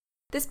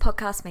This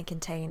podcast may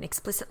contain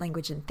explicit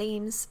language and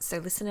themes, so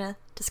listener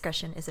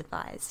discretion is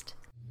advised.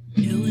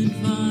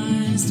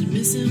 Ill-advised and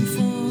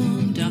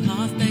misinformed, our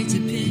half-baked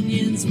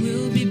opinions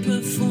will be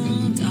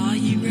performed. Are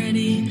you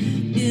ready?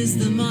 Is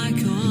the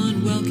mic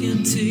on?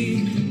 Welcome to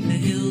the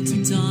Hill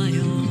to Die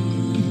On.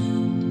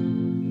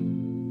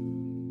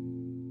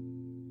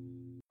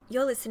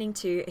 You're listening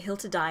to A Hill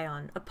to Die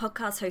On, a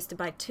podcast hosted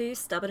by two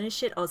stubborn as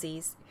shit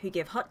Aussies who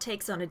give hot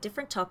takes on a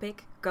different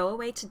topic, go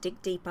away to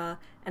dig deeper,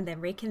 and then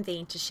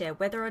reconvene to share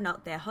whether or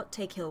not their hot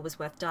take hill was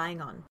worth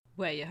dying on.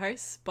 We're your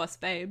hosts, Boss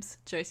Babes,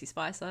 Josie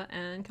Spicer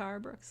and Cara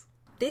Brooks.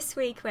 This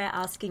week we're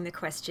asking the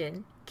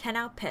question, can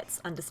our pets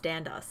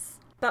understand us?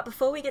 But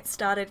before we get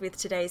started with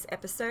today's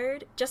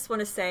episode, just want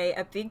to say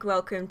a big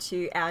welcome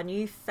to our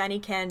new Fanny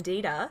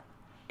Candida,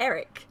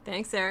 Eric.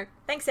 Thanks, Eric.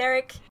 Thanks,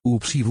 Eric.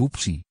 Oepsie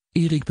woepsie,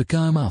 Erik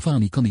bekam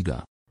Fanny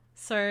Candida.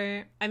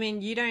 So, I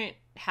mean, you don't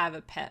have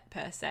a pet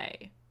per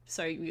se,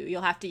 so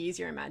you'll have to use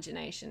your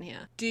imagination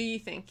here. Do you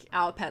think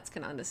our pets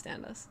can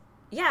understand us?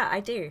 Yeah, I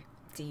do.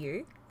 Do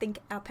you think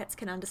our pets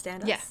can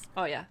understand us? Yeah.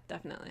 Oh, yeah,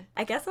 definitely.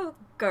 I guess I'll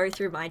go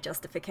through my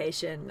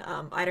justification.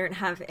 I don't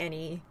have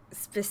any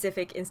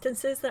specific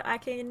instances that I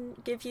can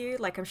give you,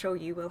 like I'm sure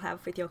you will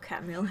have with your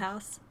cat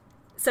Millhouse.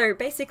 So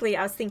basically,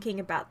 I was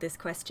thinking about this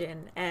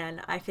question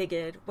and I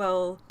figured,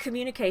 well,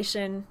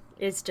 communication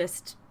is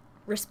just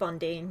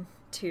responding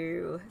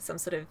to some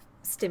sort of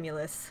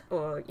stimulus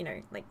or,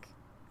 like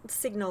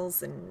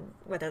signals, and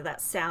whether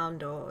that's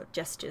sound or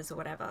gestures or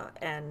whatever.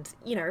 And,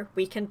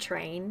 we can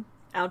train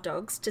our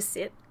dogs to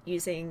sit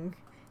using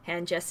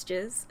hand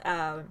gestures.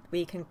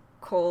 We can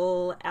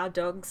call our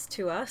dogs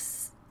to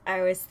us.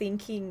 I was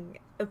thinking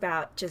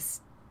about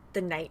just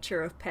the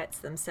nature of pets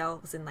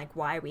themselves and like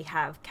why we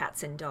have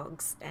cats and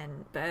dogs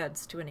and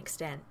birds to an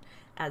extent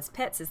as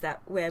pets, is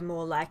that we're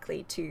more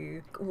likely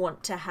to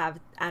want to have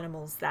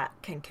animals that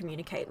can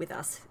communicate with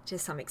us to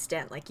some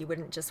extent. Like you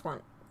wouldn't just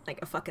want like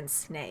a fucking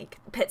snake.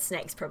 Pet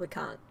snakes probably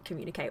can't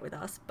communicate with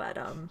us, but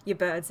your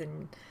birds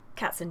and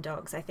cats and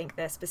dogs, I think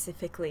they're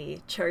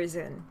specifically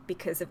chosen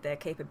because of their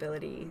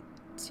capability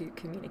to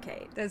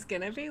communicate. There's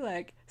gonna be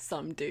like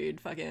some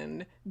dude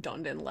fucking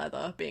donned in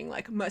leather being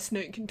like, my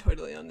snake can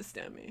totally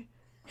understand me.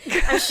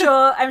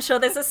 I'm sure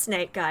there's a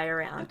snake guy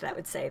around that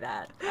would say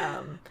that.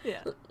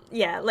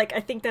 Yeah, like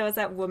I think there was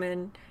that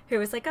woman who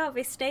was like, oh,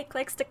 my snake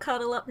likes to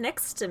cuddle up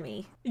next to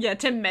me. Yeah,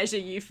 to measure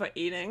you for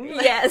eating.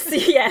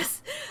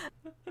 Yes.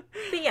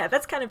 But yeah,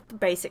 that's kind of the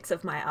basics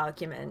of my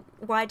argument.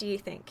 Why do you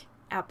think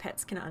our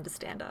pets can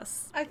understand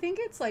us? I think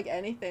it's like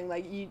anything,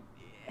 like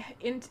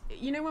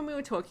when we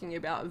were talking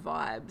about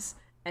vibes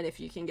and if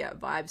you can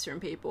get vibes from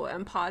people,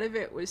 and part of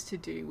it was to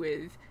do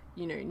with,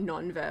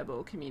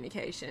 non-verbal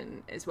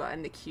communication as well,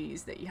 and the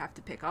cues that you have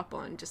to pick up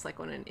on, just like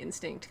on an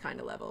instinct kind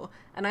of level.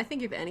 And I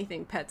think if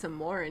anything, pets are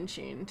more in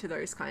tune to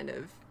those kind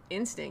of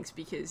instincts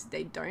because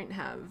they don't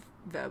have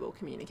verbal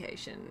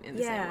communication in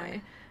the same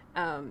way.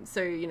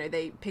 So,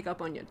 they pick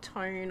up on your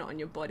tone, on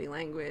your body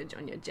language,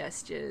 on your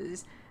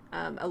gestures.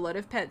 A lot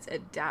of pets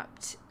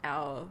adapt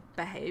our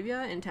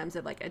behavior in terms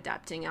of like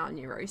adapting our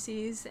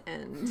neuroses,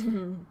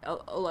 and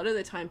a lot of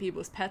the time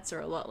people's pets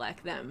are a lot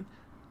like them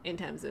in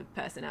terms of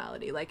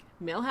personality. Like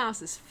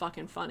Millhouse is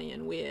fucking funny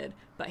and weird,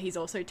 but he's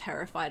also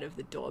terrified of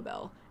the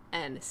doorbell,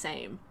 and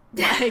same.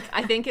 Like,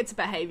 I think it's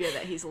behavior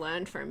that he's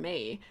learned from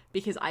me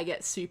because I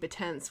get super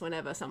tense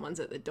whenever someone's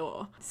at the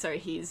door. So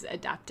he's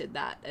adapted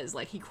that as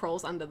like he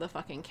crawls under the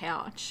fucking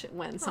couch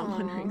when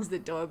someone rings the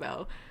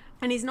doorbell.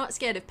 And he's not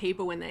scared of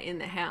people when they're in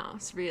the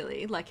house,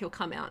 really. Like, he'll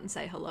come out and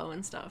say hello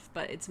and stuff,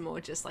 but it's more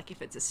just like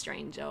if it's a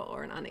stranger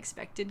or an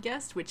unexpected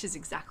guest, which is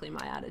exactly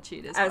my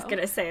attitude as well. I was going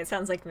to say, it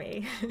sounds like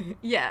me.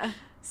 Yeah.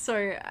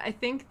 So I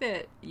think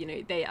that,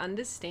 they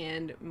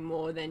understand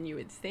more than you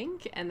would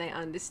think, and they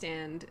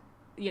understand,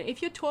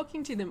 if you're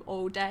talking to them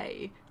all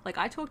day, like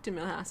I talk to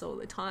Millhouse all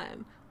the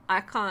time, I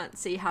can't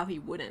see how he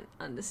wouldn't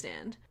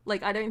understand.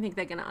 Like, I don't think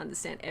they're going to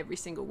understand every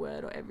single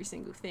word or every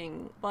single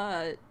thing,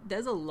 but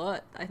there's a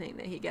lot, I think,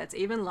 that he gets.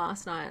 Even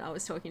last night, I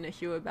was talking to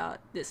Hugh about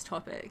this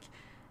topic,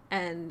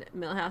 and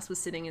Millhouse was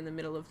sitting in the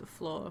middle of the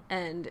floor,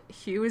 and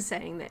Hugh was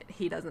saying that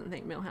he doesn't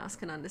think Millhouse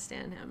can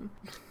understand him.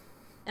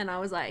 And I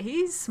was like,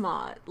 he's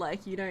smart.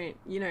 Like, you don't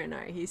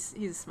know. He's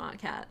a smart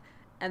cat.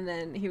 And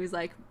then he was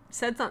like,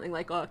 said something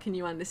like, oh, can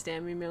you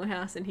understand me,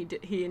 Millhouse? And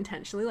he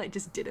intentionally like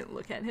just didn't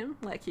look at him.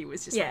 Like he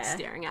was just like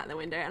staring out the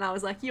window. And I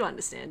was like, you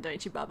understand,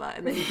 don't you, Bubba?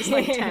 And then he just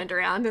like turned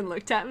around and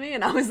looked at me.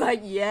 And I was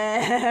like,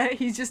 yeah,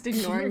 he's just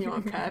ignoring you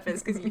on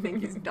purpose because you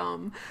think he's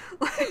dumb.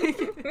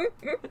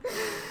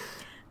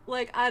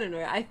 Like, I don't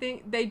know. I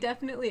think they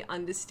definitely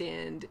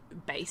understand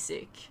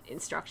basic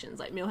instructions.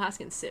 Like, Millhouse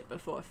can sit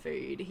before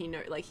food.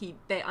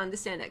 They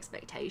understand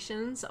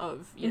expectations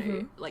of, you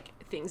know, like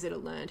things that are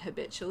learned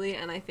habitually.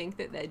 And I think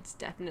that there's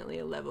definitely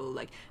a level,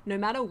 like, no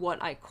matter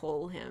what I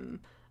call him,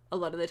 a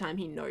lot of the time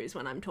he knows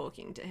when I'm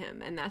talking to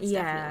him. And that's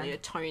definitely a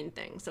tone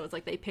thing. So it's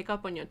like they pick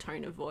up on your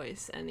tone of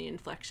voice and the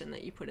inflection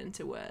that you put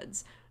into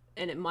words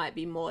and it might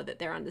be more that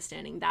they're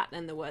understanding that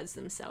than the words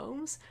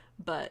themselves.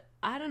 But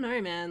I don't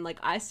know, man. Like,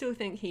 I still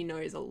think he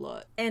knows a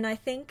lot. And I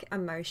think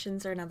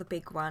emotions are another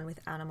big one with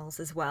animals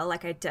as well.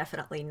 Like, I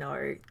definitely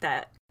know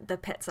that the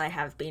pets I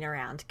have been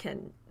around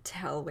can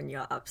tell when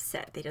you're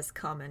upset. They just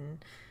come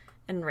and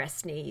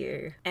rest near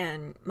you.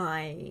 And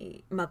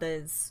my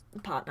mother's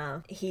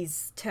partner,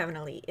 he's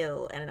terminally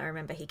ill, and I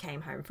remember he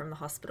came home from the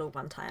hospital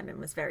one time and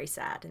was very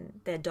sad, and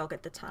their dog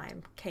at the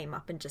time came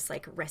up and just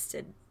like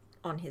rested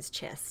on his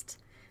chest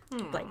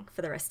like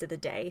for the rest of the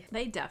day.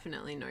 They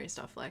definitely know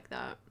stuff like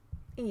that.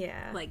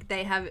 Yeah. Like,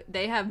 they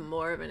have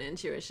more of an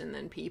intuition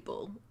than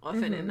people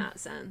often, in that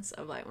sense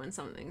of like when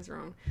something's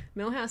wrong.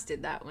 Milhouse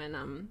did that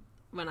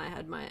when I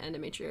had my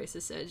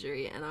endometriosis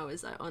surgery, and I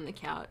was on the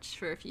couch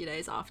for a few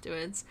days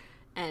afterwards,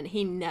 and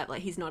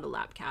he's not a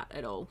lap cat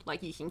at all.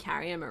 Like, you can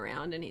carry him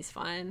around and he's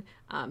fine.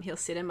 He'll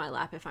sit in my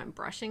lap if I'm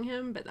brushing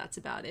him, but that's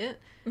about it.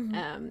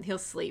 He'll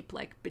sleep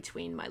like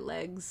between my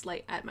legs,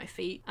 like at my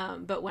feet.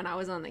 But when I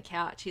was on the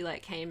couch, he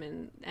like came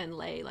and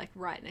lay like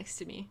right next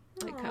to me,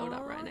 like curled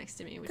up right next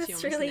to me, which he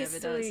almost really never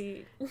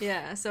sweet. does.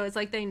 Yeah, so it's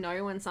like they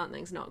know when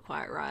something's not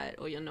quite right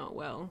or you're not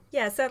well.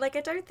 Yeah, so like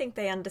I don't think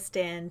they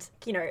understand,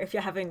 you know, if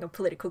you're having a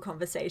political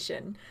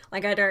conversation.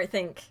 Like, I don't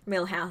think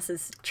Milhouse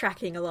is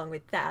tracking along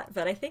with that,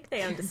 but I think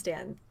they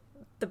understand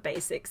the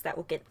basics that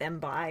will get them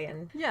by.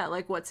 And yeah,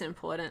 like what's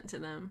important to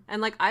them.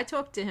 And like, I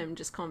talked to him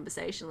just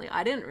conversationally.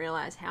 I didn't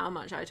realize how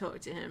much I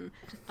talked to him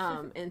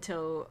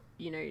until,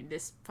 you know,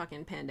 this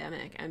fucking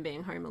pandemic and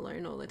being home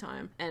alone all the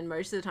time. And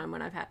most of the time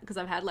when I've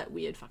had like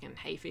weird fucking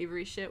hay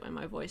fevery shit when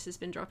my voice has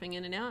been dropping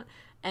in and out,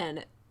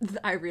 and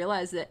I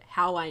realized that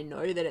how I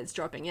know that it's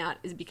dropping out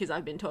is because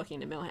I've been talking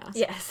to Milhouse.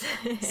 yes.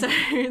 So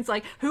it's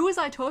like, who was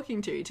I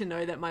talking to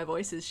know that my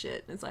voice is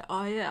shit? And it's like,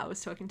 oh yeah, I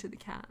was talking to the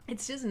cat.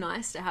 It's just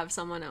nice to have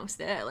someone else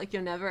there. Like,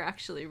 you're never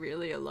actually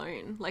really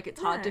alone. Like,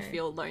 it's hard to No.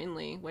 feel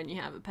lonely when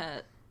you have a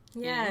pet.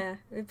 Yeah,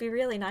 it'd be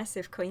really nice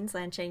if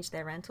Queensland changed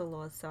their rental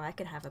laws so I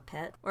could have a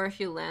pet. Or if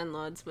your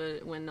landlords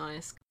were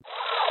nice.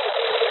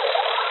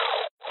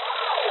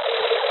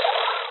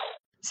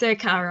 So,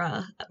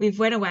 Cara, we've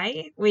went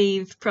away.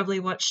 We've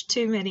probably watched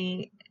too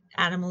many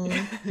animal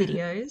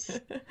videos.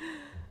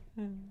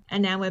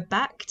 And now we're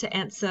back to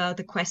answer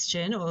the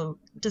question or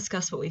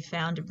discuss what we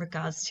found in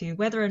regards to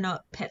whether or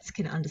not pets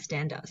can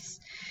understand us.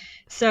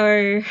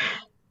 So,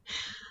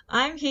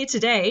 I'm here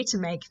today to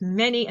make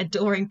many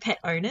adoring pet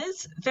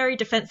owners very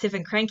defensive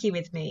and cranky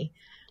with me.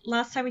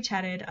 Last time we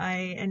chatted,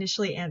 I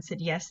initially answered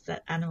yes,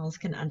 that animals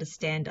can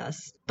understand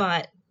us.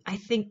 But I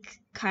think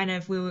kind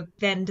of we were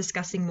then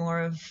discussing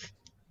more of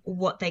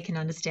what they can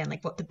understand,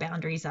 like what the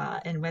boundaries are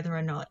and whether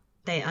or not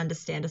they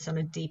understand us on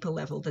a deeper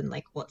level than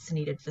like what's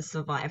needed for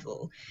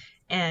survival.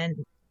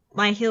 And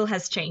my hill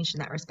has changed in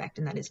that respect,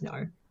 and that is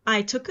no.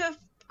 I took a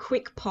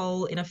quick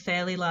poll in a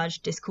fairly large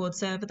Discord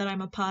server that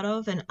I'm a part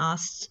of and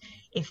asked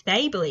if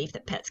they believe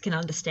that pets can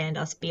understand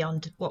us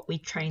beyond what we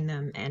train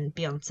them and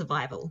beyond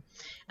survival.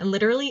 And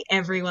literally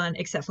everyone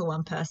except for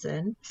one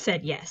person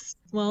said yes.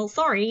 Well,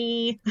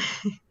 sorry.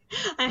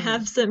 I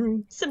have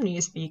some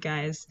news for you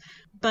guys.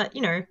 But,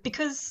 you know,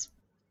 because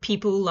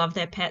people love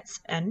their pets,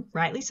 and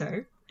rightly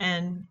so,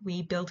 and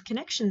we build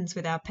connections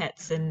with our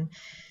pets and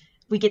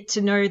we get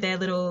to know their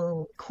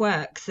little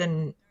quirks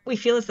and we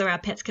feel as though our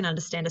pets can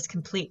understand us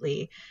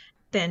completely,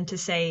 then to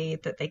say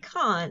that they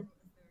can't,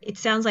 it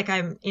sounds like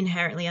I'm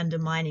inherently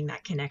undermining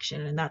that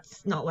connection, and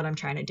that's not what I'm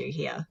trying to do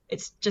here.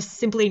 It's just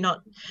simply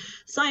not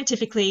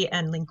scientifically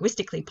and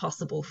linguistically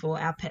possible for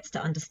our pets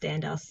to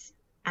understand us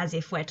as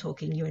if we're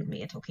talking, you and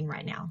me are talking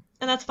right now.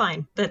 And that's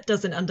fine. That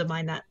doesn't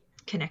undermine that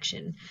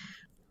connection.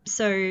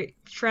 So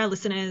for our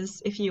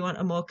listeners, if you want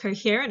a more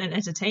coherent and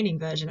entertaining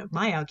version of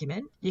my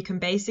argument, you can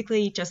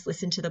basically just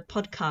listen to the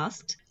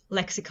podcast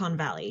Lexicon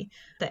Valley.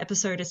 The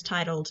episode is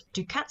titled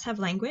Do Cats Have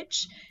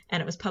Language? And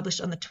it was published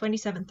on the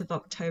 27th of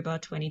October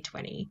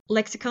 2020.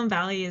 Lexicon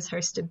Valley is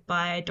hosted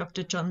by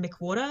Dr. John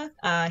McWhorter.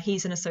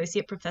 He's an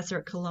associate professor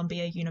at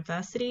Columbia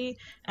University,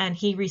 and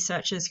he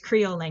researches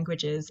Creole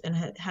languages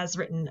and has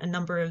written a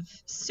number of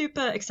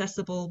super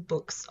accessible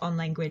books on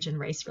language and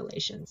race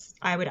relations.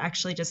 I would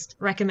actually just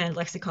recommend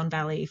Lexicon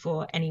Valley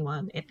for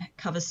anyone. It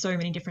covers so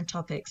many different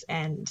topics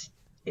and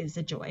is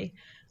a joy.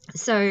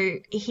 So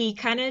he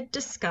kind of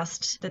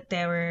discussed that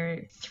there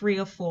were 3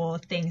 or 4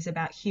 things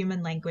about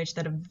human language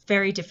that are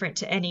very different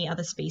to any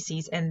other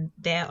species and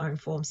their own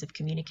forms of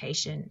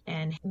communication,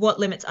 and what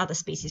limits other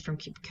species from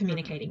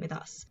communicating with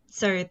us.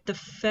 So the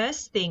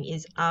first thing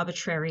is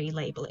arbitrary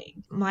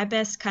labeling. My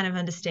best kind of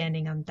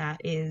understanding on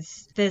that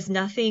is there's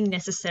nothing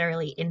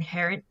necessarily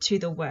inherent to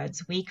the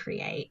words we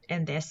create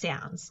and their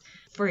sounds.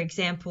 For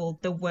example,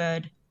 the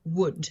word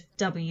would,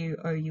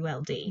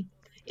 W-O-U-L-D.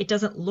 It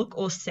doesn't look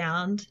or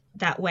sound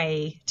that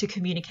way to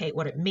communicate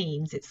what it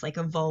means. It's like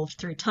evolved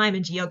through time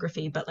and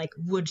geography, but like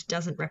wood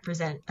doesn't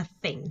represent a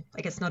thing.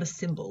 Like it's not a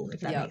symbol, if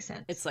that makes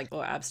sense. It's like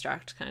more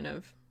abstract kind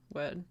of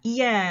word.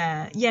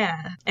 Yeah.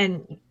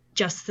 And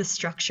just the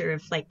structure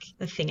of like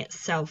the thing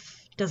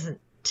itself doesn't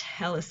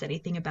tell us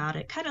anything about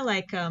it. Kind of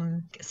like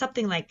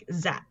something like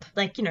zap,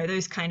 like, you know,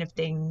 those kind of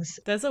things.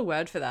 There's a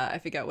word for that. I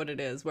forget what it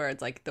is, where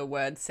it's like the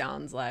word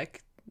sounds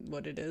like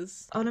what it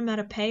is.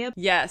 Onomatopoeia.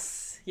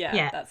 Yes. Yeah,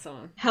 Yeah. that's the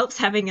one. Helps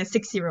having a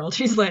 6-year-old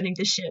who's learning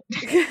this shit.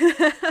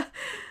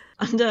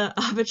 Under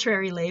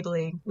arbitrary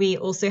labeling, we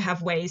also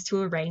have ways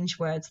to arrange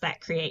words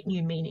that create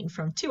new meaning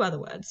from two other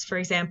words. For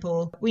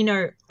example, we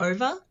know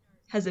over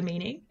has a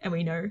meaning and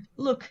we know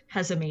look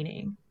has a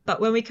meaning.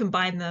 But when we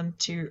combine them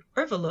to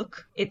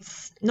overlook,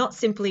 it's not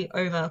simply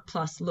over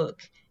plus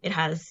look. It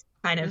has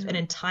kind of an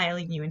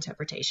entirely new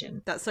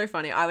interpretation. That's so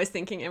funny. I was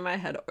thinking in my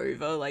head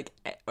over, like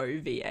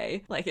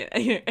OVA, like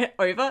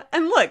over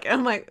and look.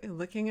 I'm like,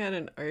 looking at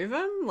an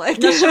ovum? Like,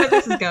 Not sure where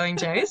this is going,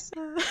 Jace.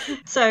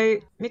 So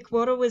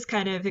McWhorter was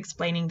kind of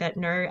explaining that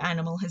no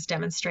animal has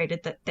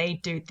demonstrated that they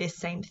do this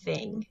same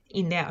thing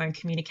in their own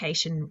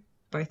communication,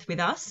 both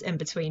with us and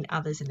between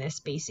others in their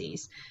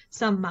species.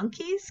 Some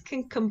monkeys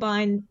can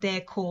combine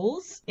their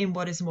calls in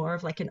what is more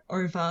of like an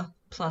over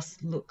plus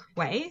look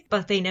way,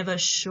 but they never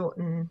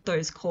shorten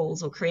those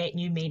calls or create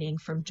new meaning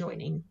from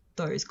joining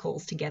those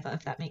calls together,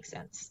 if that makes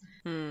sense.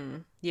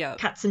 Yeah.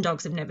 Cats and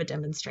dogs have never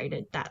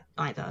demonstrated that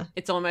either.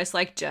 It's almost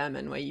like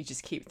German, where you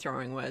just keep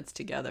throwing words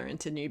together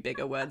into new,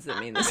 bigger words that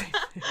mean the same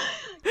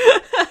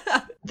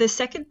thing. The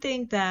second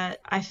thing that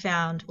I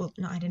found, well,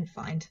 no, I didn't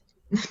find,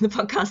 the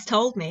podcast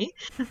told me,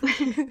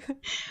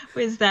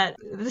 was that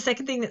the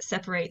second thing that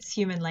separates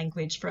human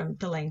language from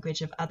the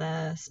language of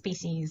other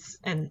species,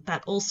 and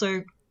that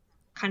also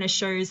kind of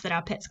shows that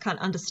our pets can't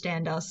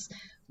understand us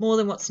more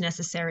than what's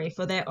necessary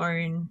for their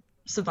own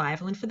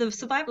survival and for the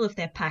survival of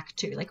their pack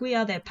too. Like, we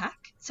are their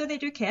pack, so they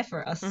do care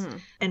for us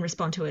and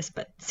respond to us,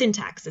 but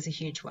syntax is a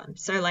huge one.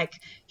 So like,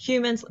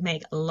 humans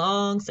make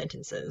long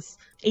sentences.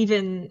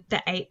 Even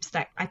the apes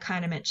that I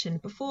kind of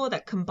mentioned before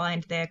that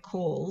combined their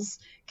calls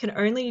can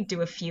only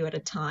do a few at a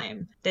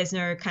time. There's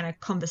no kind of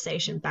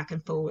conversation back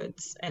and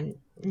forwards, and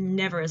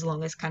never as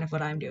long as kind of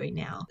what I'm doing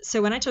now.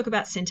 So when I talk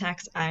about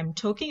syntax, I'm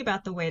talking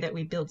about the way that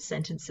we build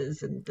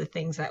sentences, and the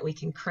things that we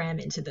can cram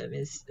into them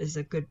is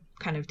a good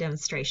kind of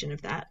demonstration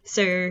of that.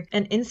 So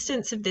an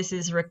instance of this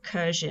is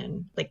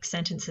recursion, like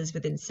sentences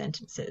within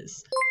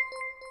sentences.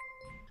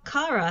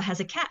 Kara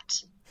has a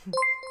cat.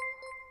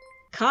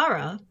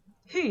 Kara,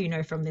 who you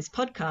know from this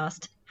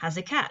podcast, has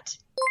a cat.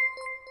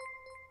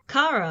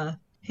 Kara,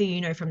 who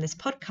you know from this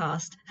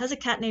podcast, has a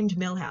cat named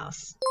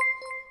Millhouse.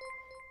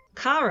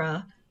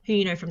 Kara, who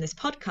you know from this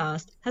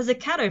podcast, has a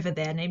cat over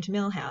there named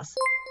Millhouse.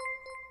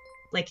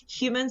 Like,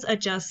 humans are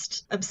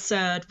just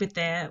absurd with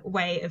their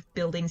way of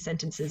building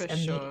sentences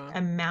and the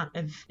amount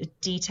of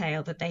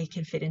detail that they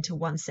can fit into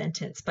one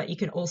sentence, but you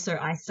can also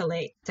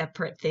isolate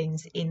separate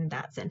things in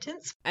that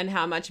sentence. And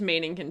how much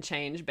meaning can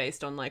change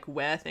based on like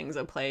where things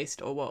are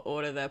placed, or what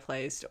order they're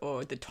placed,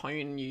 or the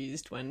tone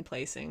used when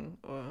placing,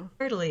 or...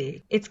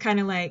 Totally. It's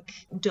kind of like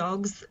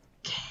dogs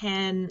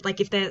can,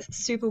 like, if they're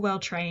super well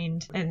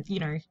trained and, you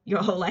know,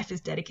 your whole life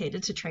is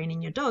dedicated to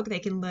training your dog, they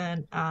can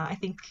learn, I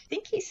think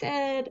he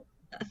said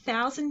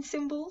 1,000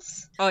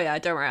 symbols. Oh yeah,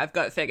 don't worry, I've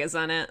got figures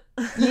on it.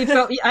 You've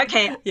got,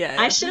 okay. Yeah.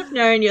 I should have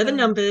known. You're the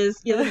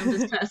numbers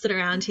person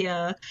around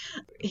here.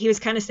 He was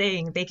kind of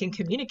saying they can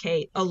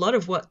communicate a lot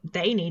of what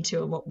they need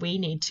to and what we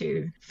need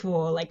to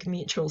for like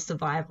mutual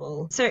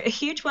survival. So a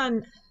huge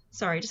one,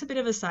 sorry, just a bit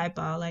of a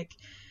sidebar, like,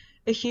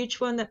 a huge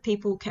one that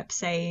people kept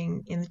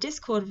saying in the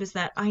Discord was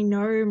that I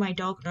know my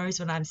dog knows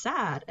when I'm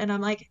sad. And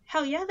I'm like,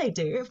 hell yeah, they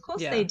do. Of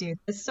course they do.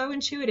 They're so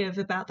intuitive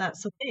about that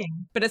sort of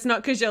thing. But it's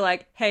not because you're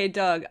like, hey,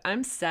 dog,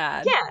 I'm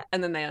sad. Yeah.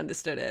 And then they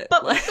understood it.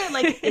 But also,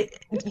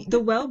 like, the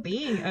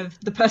well-being of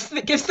the person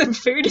that gives them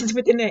food is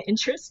within their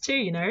interest too,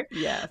 you know?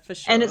 Yeah, for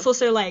sure. And it's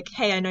also like,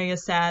 hey, I know you're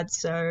sad,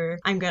 so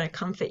I'm going to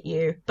comfort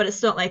you. But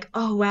it's not like,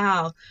 oh,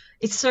 wow,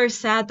 it's so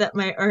sad that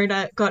my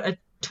owner got a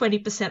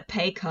 20%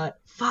 pay cut.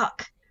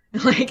 Fuck.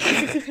 Like,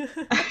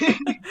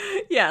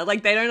 yeah,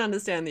 like they don't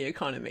understand the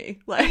economy.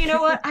 Like, you know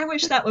what? I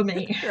wish that were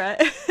me.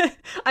 Right?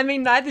 I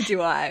mean, neither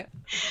do I.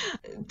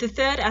 The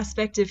third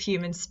aspect of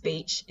human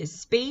speech is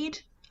speed.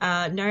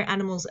 No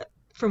animals,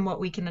 from what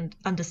we can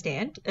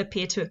understand,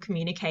 appear to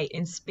communicate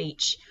in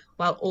speech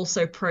while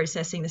also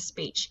processing the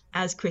speech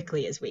as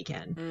quickly as we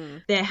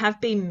can. There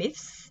have been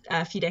myths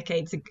a few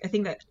decades, I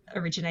think that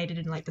originated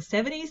in like the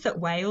 70s, that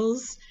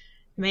whales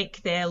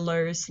make their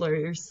low,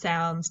 slow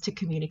sounds to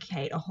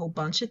communicate a whole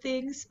bunch of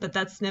things, but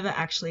that's never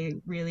actually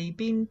really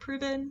been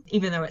proven,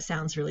 even though it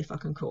sounds really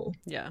fucking cool.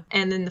 Yeah.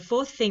 And then the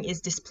fourth thing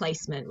is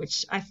displacement,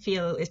 which I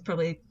feel is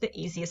probably the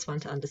easiest one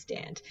to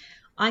understand.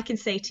 I can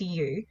say to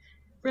you,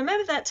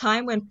 remember that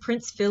time when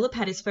Prince Philip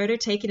had his photo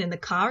taken in the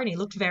car and he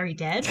looked very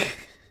dead?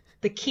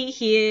 The key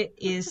here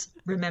is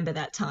remember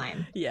that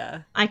time.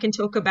 Yeah. I can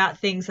talk about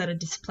things that are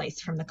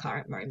displaced from the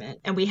current moment,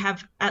 and we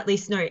have at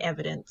least no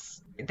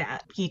evidence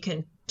that you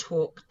can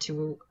talk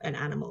to an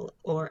animal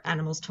or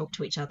animals talk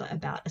to each other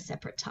about a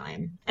separate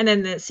time. And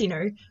then there's, you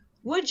know,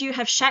 Would you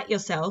have shat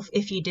yourself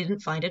if you didn't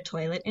find a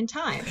toilet in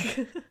time?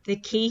 The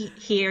key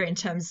here in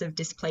terms of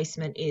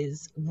displacement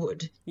is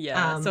would.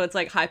 Yeah, so it's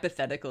like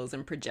hypotheticals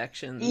and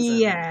projections.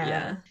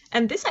 Yeah.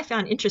 And this I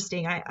found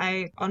interesting.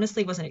 I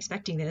honestly wasn't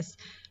expecting this.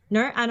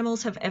 No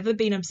animals have ever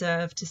been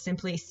observed to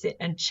simply sit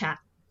and chat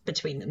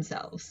between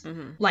themselves.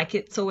 Like,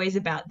 it's always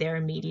about their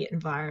immediate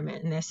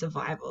environment and their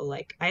survival.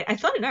 Like, I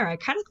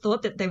kind of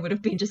thought that they would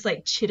have been just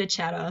like chitter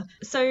chatter.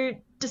 So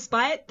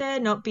despite there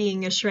not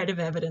being a shred of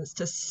evidence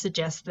to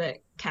suggest that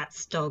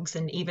cats, dogs,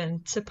 and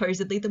even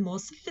supposedly the more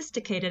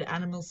sophisticated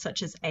animals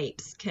such as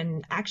apes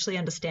can actually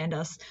understand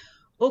us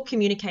or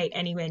communicate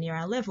anywhere near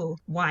our level,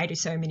 why do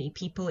so many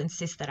people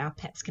insist that our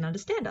pets can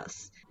understand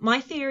us? My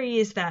theory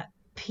is that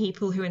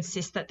people who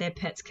insist that their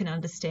pets can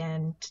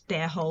understand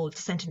their whole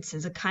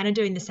sentences are kind of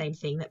doing the same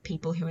thing that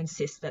people who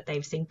insist that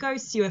they've seen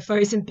ghosts,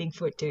 UFOs, and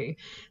Bigfoot do.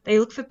 They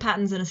look for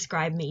patterns and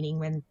ascribe meaning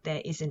when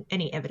there isn't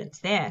any evidence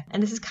there.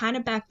 And this is kind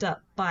of backed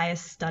up by a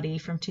study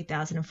from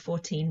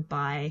 2014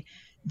 by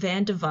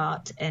Van der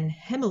Vaart and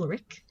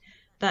Hemmelrich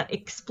that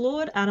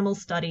explored animal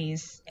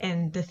studies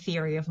and the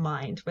theory of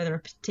mind, whether a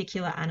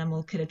particular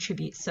animal could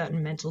attribute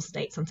certain mental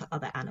states onto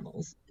other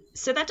animals.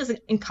 So that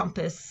doesn't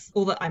encompass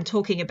all that I'm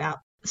talking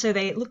about. So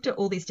they looked at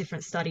all these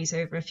different studies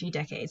over a few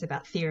decades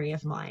about theory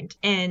of mind,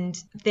 and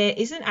there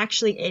isn't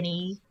actually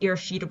any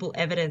irrefutable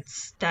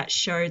evidence that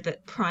showed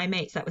that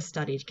primates that were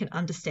studied can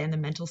understand the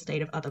mental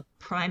state of other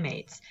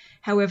primates.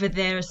 However,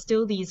 there are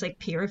still these like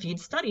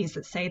peer-reviewed studies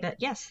that say that,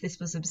 yes, this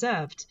was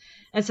observed.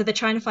 And so they're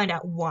trying to find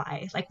out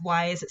why. Like,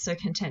 why is it so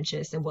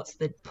contentious, and what's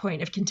the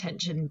point of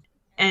contention?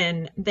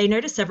 And they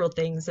noticed several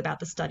things about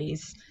the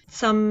studies.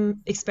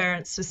 Some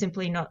experiments were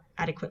simply not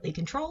adequately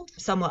controlled.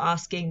 Some were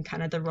asking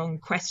kind of the wrong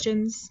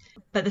questions.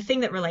 But the thing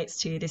that relates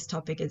to this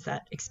topic is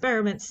that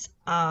experiments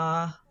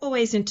are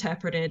always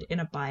interpreted in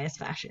a biased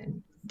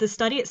fashion. The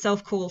study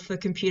itself called for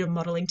computer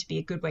modeling to be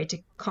a good way to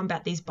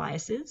combat these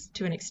biases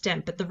to an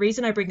extent. But the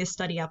reason I bring this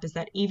study up is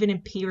that even in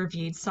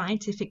peer-reviewed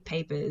scientific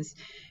papers,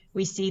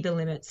 we see the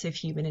limits of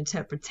human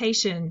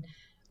interpretation,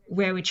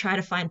 where we try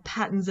to find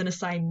patterns and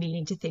assign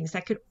meaning to things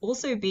that could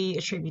also be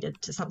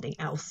attributed to something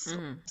else.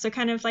 So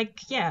kind of like,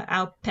 yeah,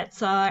 our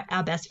pets are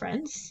our best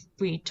friends.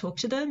 We talk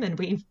to them and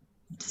we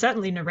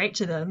certainly narrate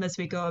to them as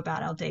we go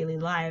about our daily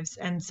lives.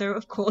 And so,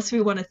 of course, we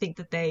want to think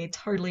that they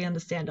totally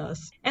understand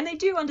us. And they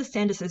do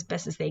understand us as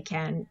best as they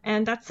can.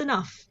 And that's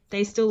enough.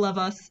 They still love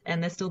us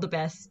and they're still the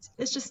best.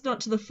 It's just not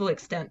to the full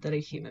extent that a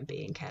human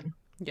being can.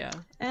 Yeah.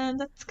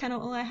 And that's kind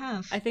of all I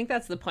have. I think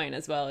that's the point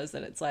as well, is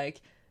that it's like,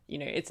 you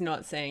know, it's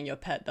not saying your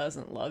pet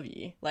doesn't love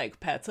you. Like,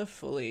 pets are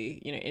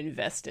fully, you know,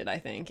 invested, I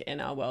think,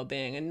 in our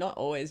well-being, and not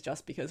always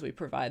just because we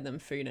provide them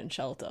food and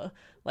shelter.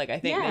 Like, I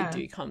think they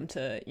do come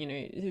to, you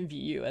know,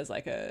 view you as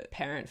like a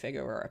parent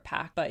figure or a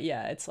pack. But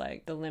yeah, it's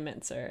like the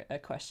limits are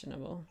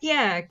questionable.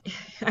 Yeah.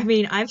 I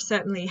mean, I've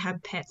certainly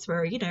had pets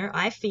where, you know,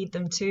 I feed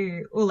them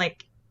too, or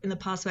like in the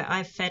past where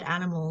I've fed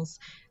animals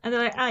and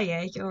they're like, oh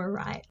yeah, you're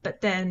right. But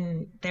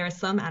then there are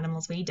some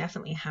animals where you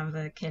definitely have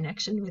a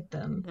connection with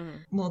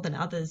them more than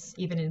others,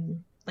 even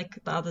in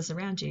like the others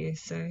around you.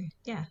 So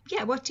yeah.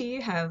 What do you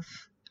have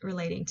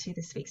relating to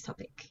this week's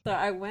topic? So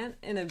I went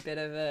in a bit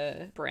of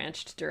a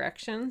branched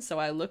direction. So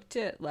I looked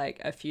at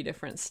like a few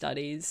different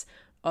studies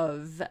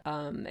of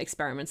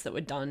experiments that were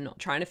done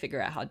trying to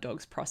figure out how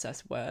dogs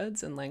process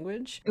words and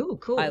language. Oh,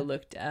 cool. I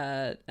looked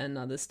at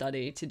another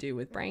study to do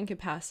with brain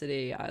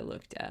capacity. I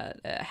looked at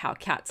how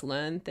cats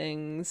learn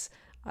things.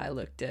 I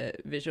looked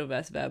at visual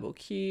versus verbal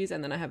cues,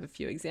 and then I have a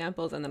few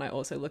examples, and then I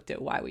also looked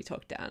at why we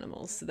talk to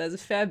animals. So there's a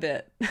fair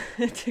bit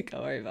to go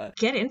over.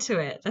 Get into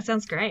it. That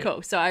sounds great.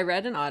 Cool. So I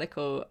read an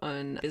article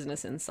on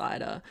Business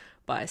Insider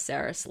by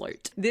Sarah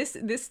Sloat. This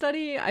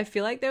study, I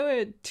feel like there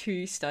were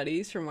two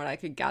studies from what I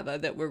could gather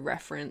that were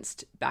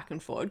referenced back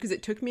and forward, because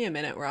it took me a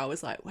minute where I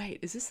was like, wait,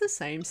 is this the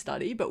same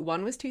study? But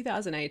one was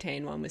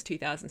 2018, one was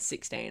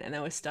 2016, and they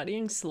were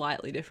studying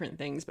slightly different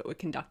things but were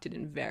conducted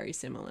in very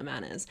similar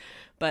manners.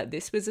 But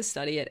this was a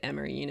study at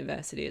Emory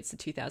University, it's the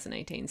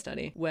 2018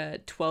 study, where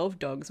 12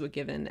 dogs were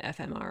given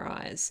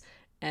fMRIs.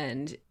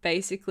 And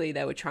basically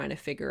they were trying to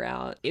figure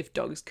out if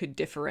dogs could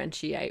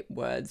differentiate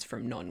words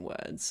from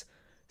non-words.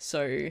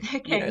 So,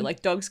 you know,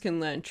 like dogs can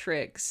learn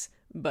tricks,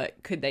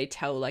 but could they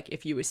tell like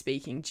if you were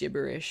speaking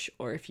gibberish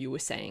or if you were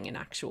saying an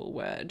actual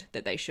word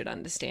that they should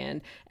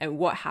understand, and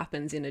what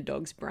happens in a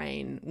dog's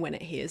brain when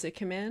it hears a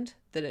command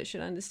that it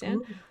should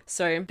understand? Ooh.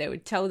 So they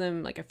would tell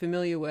them like a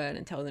familiar word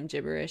and tell them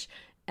gibberish.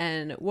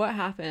 And what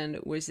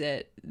happened was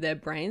that their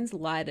brains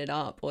lighted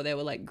up, or there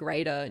were like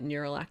greater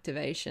neural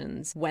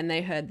activations when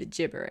they heard the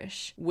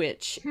gibberish,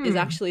 which is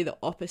actually the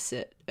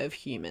opposite of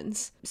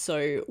humans.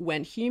 So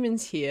when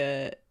humans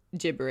hear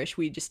gibberish,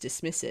 we just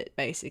dismiss it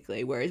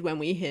basically, whereas when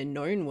we hear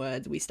known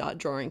words, we start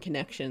drawing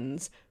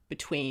connections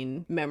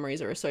between memories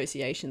or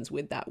associations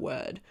with that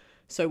word.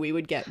 So we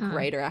would get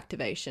greater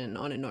activation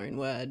on a known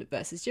word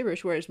versus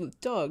gibberish, whereas with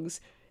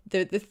dogs,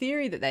 the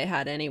theory that they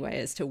had anyway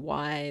as to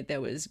why there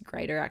was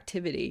greater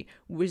activity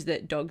was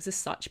that dogs are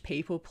such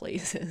people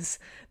pleasers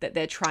that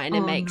they're trying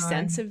to make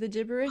sense of the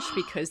gibberish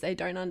because they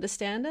don't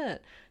understand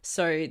it.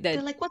 So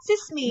They're like, what's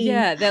this mean?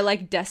 yeah, they're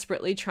like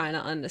desperately trying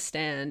to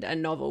understand a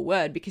novel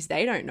word because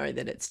they don't know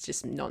that it's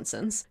just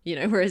nonsense, you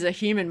know, whereas a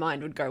human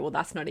mind would go, well,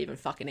 that's not even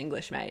fucking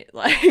English, mate.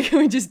 Like,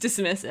 we just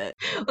dismiss it.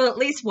 Well, at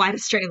least white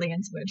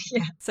Australians would.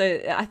 Yeah.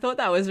 So I thought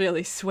that was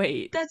really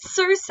sweet. That's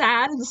so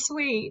sad and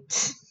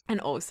sweet. And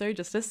also,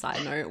 just a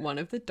side note, one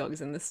of the dogs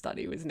in the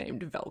study was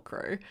named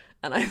Velcro,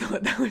 and I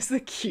thought that was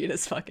the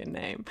cutest fucking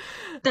name.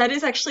 That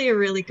is actually a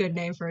really good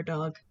name for a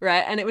dog.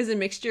 Right, and it was a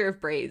mixture of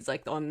breeds.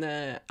 Like on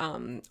that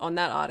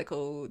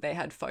article, they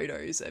had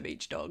photos of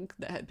each dog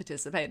that had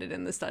participated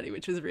in the study,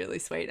 which was really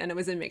sweet. And it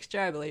was a mixture,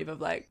 I believe, of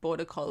like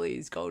border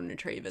collies, golden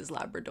retrievers,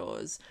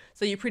 Labradors.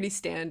 So you're pretty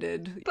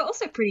standard. But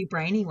also pretty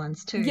brainy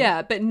ones too.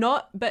 Yeah, but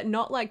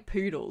not like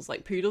poodles.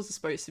 Like poodles are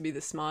supposed to be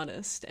the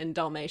smartest, and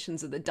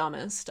Dalmatians are the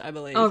dumbest, I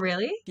believe. Oh,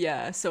 really?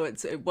 Yeah, so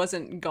it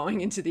wasn't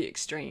going into the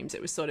extremes.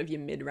 It was sort of your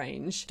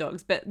mid-range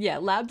dogs. But yeah,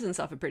 labs and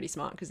stuff are pretty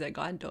smart because they're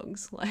guide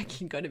dogs. Like,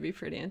 you got to be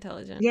pretty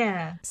intelligent.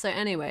 Yeah. So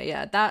anyway,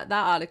 yeah, that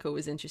article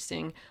was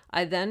interesting.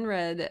 I then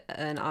read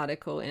an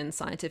article in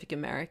Scientific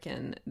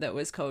American that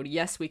was called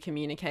 "Yes, We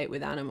Communicate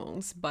with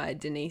Animals" by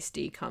Denise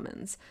D.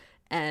 Cummins.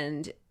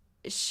 And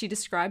she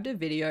described a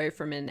video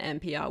from an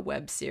NPR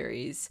web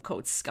series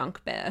called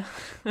Skunk Bear,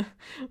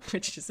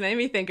 which just made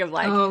me think of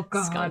like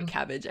Skunk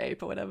Cabbage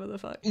Ape or whatever the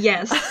fuck.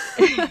 Yes.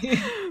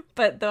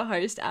 But the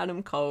host,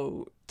 Adam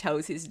Cole,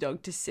 tells his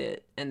dog to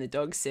sit, and the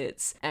dog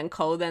sits, and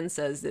Cole then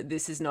says that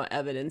this is not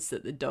evidence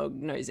that the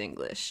dog knows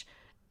English.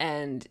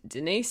 And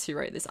Denise, who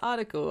wrote this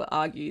article,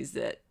 argues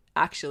that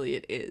actually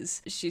it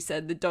is. She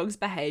said the dog's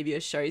behavior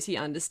shows he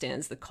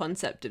understands the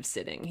concept of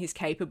sitting. He's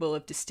capable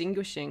of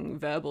distinguishing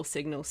verbal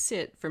signal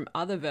sit from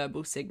other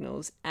verbal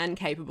signals and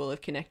capable of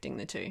connecting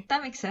the two.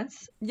 That makes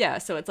sense. Yeah,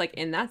 so it's like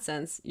in that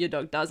sense, your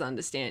dog does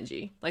understand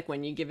you. Like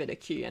when you give it a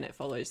cue and it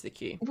follows the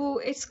cue.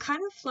 Well, it's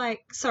kind of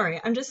like, sorry,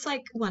 I'm just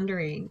like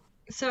wondering.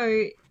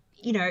 So,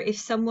 you know, if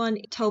someone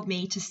told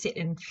me to sit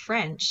in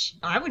French,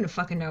 I wouldn't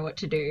fucking know what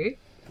to do.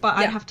 But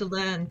I'd have to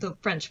learn the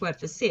French word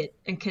for sit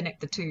and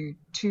connect the two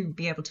to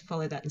be able to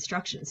follow that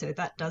instruction. So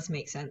that does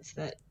make sense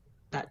that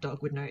that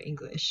dog would know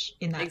English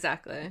in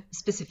that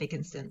specific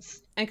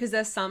instance. And because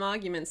there's some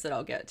arguments that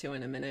I'll get to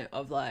in a minute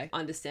of like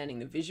understanding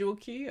the visual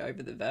cue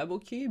over the verbal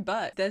cue.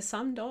 But there's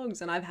some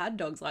dogs, and I've had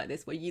dogs like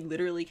this, where you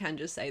literally can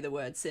just say the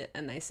word sit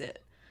and they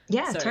sit.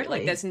 Yeah, so, totally.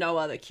 Like, there's no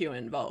other cue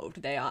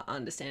involved. They are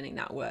understanding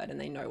that word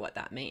and they know what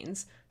that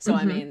means. So,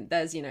 I mean,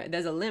 there's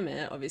a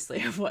limit,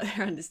 obviously, of what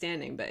they're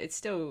understanding, but it's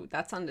still,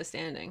 that's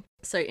understanding.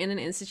 So, in an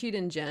institute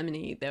in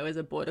Germany, there was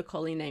a border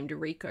collie named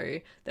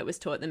Rico that was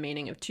taught the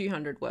meaning of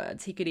 200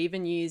 words. He could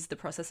even use the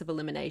process of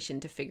elimination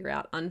to figure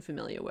out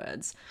unfamiliar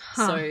words.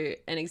 So,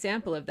 an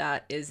example of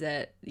that is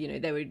that, you know,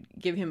 they would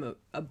give him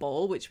a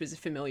ball, which was a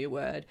familiar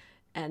word,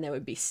 and there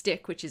would be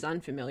stick, which is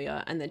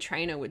unfamiliar, and the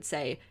trainer would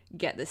say,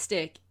 get the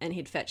stick, and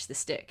he'd fetch the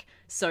stick.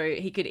 So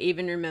he could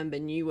even remember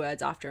new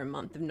words after a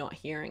month of not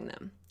hearing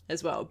them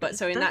as well. But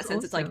so in that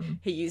sense, It's like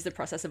he used the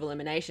process of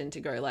elimination to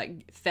go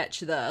like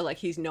fetch like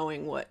he's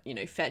knowing what, you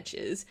know, fetch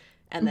is.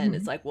 And then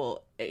it's like,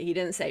 well, he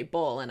didn't say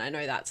ball, and I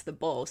know that's the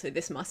ball, so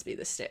this must be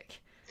the stick.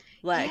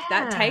 Like,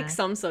 that takes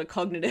some sort of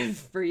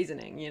cognitive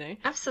reasoning, you know?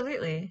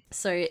 Absolutely.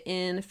 So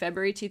in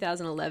February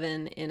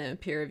 2011, in a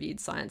peer-reviewed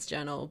science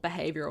journal,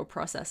 Behavioral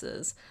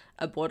Processes,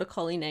 a border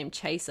collie named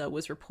Chaser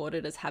was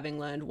reported as having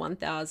learned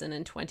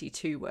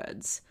 1,022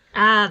 words.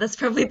 Ah, that's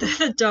probably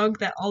the dog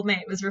that old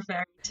mate was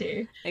referring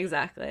to.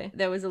 Exactly.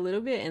 There was a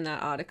little bit in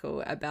that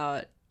article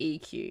about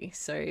EQ,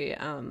 so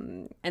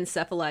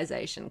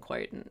encephalization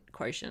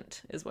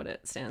quotient is what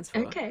it stands for.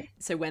 Okay.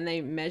 So when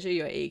they measure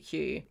your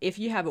EQ, if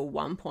you have a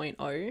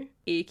 1.0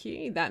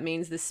 EQ, that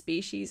means the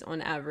species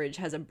on average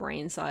has a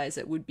brain size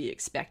that would be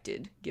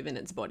expected given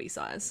its body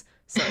size.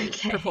 So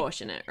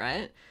proportionate,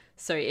 right?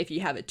 So if you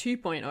have a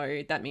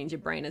 2.0, that means your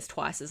brain is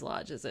twice as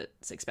large as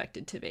it's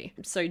expected to be.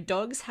 So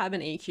dogs have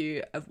an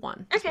EQ of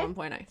 1,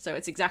 1.0. So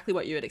it's exactly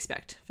what you would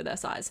expect for their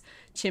size.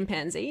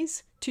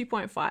 Chimpanzees,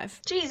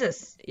 2.5.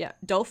 Jesus. Yeah.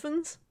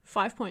 Dolphins,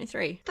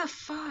 5.3. The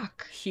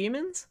fuck?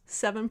 Humans,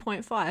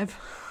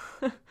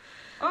 7.5.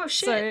 Oh,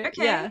 shit. So,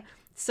 okay. Yeah.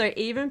 So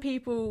even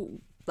people,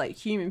 like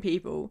human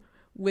people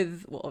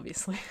with, well,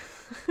 obviously.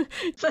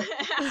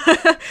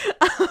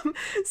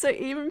 So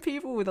even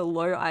people with a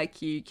low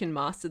IQ can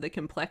master the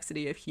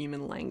complexity of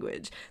human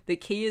language. The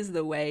key is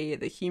the way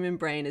the human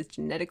brain is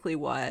genetically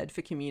wired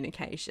for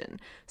communication.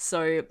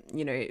 So,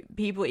 you know,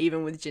 people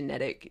even with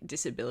genetic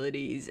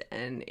disabilities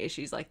and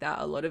issues like that,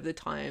 a lot of the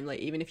time, like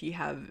even if you're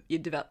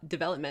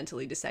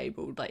developmentally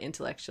disabled, like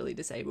intellectually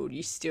disabled,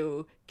 you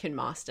still can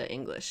master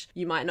English.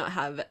 You might not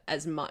have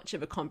as much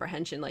of a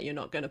comprehension, like you're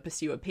not going to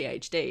pursue a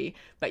PhD,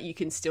 but you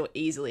can still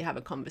easily have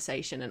a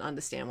conversation and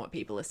understand what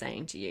people are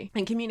saying to you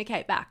and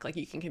communicate back. Like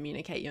you can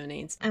communicate your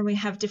needs. And we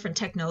have different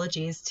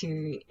technologies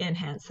to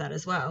enhance that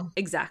as well.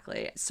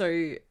 Exactly.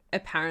 So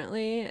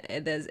apparently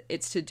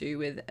it's to do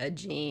with a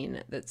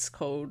gene that's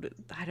called,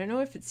 I don't know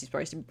if it's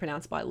supposed to be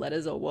pronounced by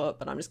letters or what,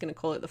 but I'm just going to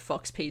call it the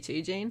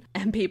FOXP2 gene.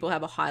 And people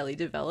have a highly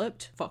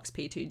developed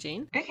FOXP2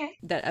 gene. Okay.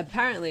 That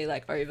apparently,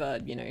 like, over,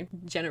 you know,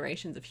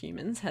 generations of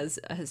humans has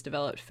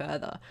developed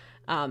further.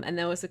 And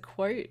there was a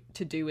quote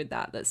to do with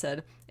that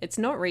said, "It's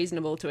not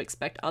reasonable to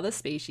expect other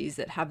species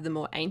that have the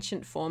more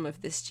ancient form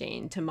of this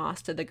gene to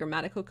master the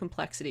grammatical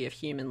complexity of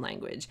human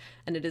language,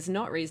 and it is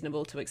not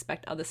reasonable to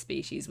expect other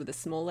species with a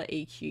smaller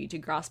EQ to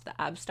grasp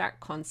the abstract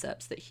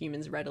concepts that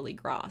humans readily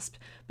grasp,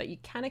 but you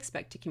can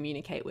expect to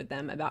communicate with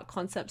them about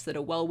concepts that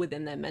are well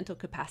within their mental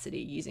capacity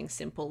using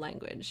simple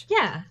language."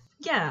 Yeah,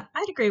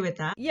 I'd agree with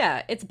that.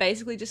 Yeah, it's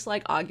basically just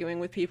like arguing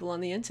with people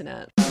on the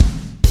internet.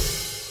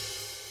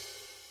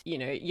 You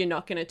know, you're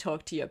not going to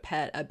talk to your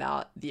pet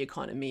about the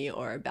economy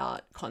or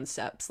about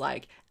concepts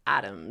like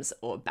atoms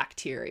or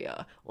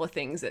bacteria or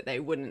things that they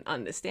wouldn't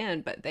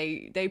understand, but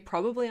they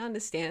probably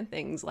understand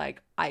things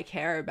like, I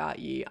care about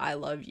you, I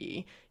love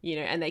you, you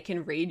know, and they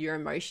can read your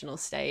emotional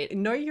state.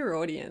 Know your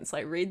audience,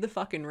 like read the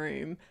fucking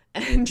room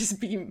and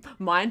just be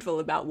mindful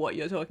about what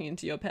you're talking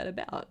to your pet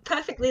about.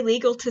 Perfectly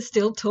legal to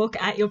still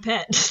talk at your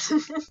pet.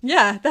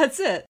 Yeah, that's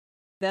it.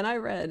 Then I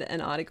read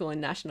an article in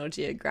National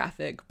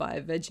Geographic by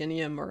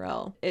Virginia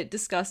Morell. It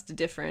discussed a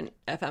different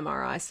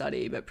fMRI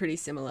study, but pretty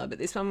similar. But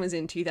this one was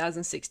in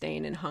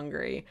 2016 in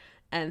Hungary,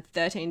 and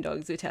 13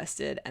 dogs were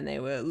tested, and they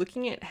were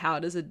looking at how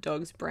does a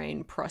dog's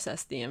brain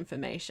process the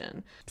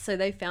information. So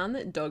they found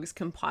that dogs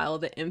compile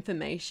the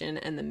information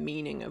and the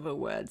meaning of a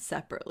word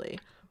separately,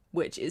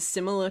 which is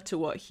similar to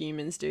what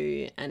humans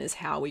do and is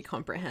how we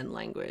comprehend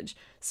language.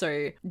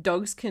 So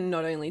dogs can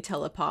not only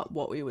tell apart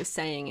what we were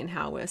saying and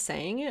how we're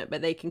saying it,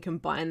 but they can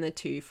combine the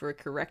two for a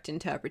correct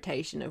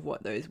interpretation of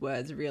what those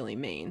words really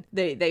mean.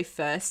 They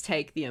first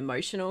take the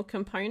emotional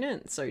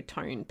component, so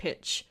tone,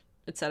 pitch,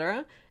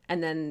 etc.,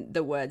 and then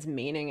the word's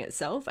meaning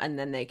itself, and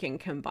then they can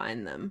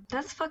combine them.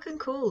 That's fucking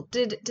cool.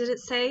 Did it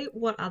say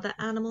what other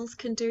animals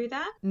can do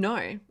that?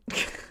 No.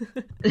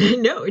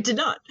 No, it did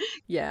not.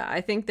 Yeah,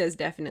 I think there's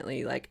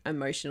definitely like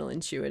emotional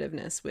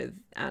intuitiveness with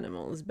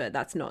animals, but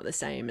that's not the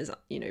same as,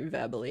 you know,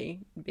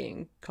 verbally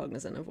being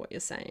cognizant of what you're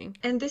saying.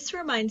 And this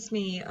reminds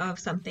me of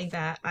something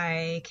that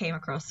I came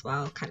across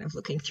while kind of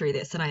looking through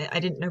this, and I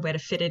didn't know where to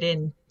fit it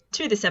in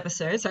to this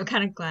episode, so I'm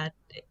kind of glad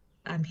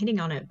I'm hitting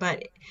on it.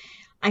 But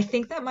I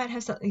think that might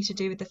have something to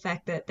do with the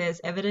fact that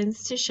there's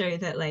evidence to show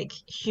that, like,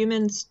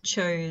 humans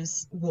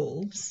chose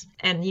wolves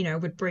and, you know,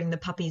 would bring the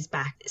puppies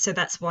back. So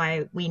that's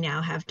why we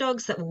now have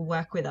dogs that will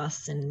work with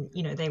us and,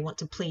 you know, they want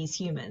to please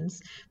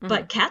humans. Mm-hmm.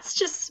 But cats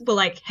just were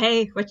like,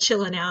 hey, we're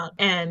chilling out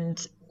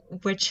and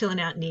we're chilling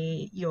out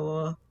near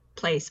your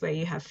place where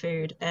you have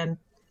food. And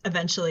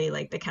eventually,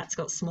 like, the cats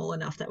got small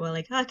enough that we're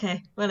like,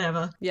 okay,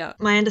 whatever. Yeah.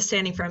 My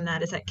understanding from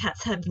that is that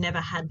cats have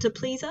never had to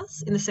please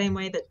us in the same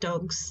way that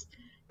dogs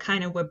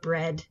kind of were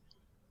bred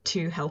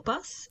to help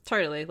us.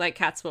 Totally. Like,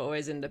 cats were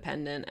always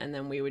independent and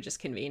then we were just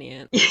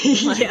convenient.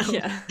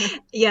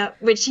 Yeah,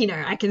 which, you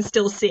know, I can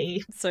still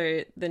see.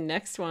 So the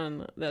next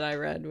one that I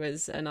read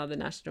was another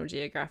National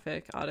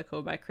Geographic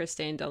article by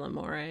Christine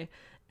Delamore,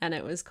 and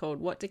it was called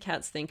 "What Do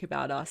Cats Think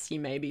About Us? You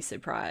May Be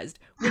Surprised,"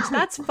 which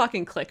that's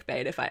fucking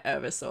clickbait if I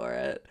ever saw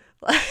it.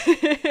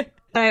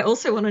 I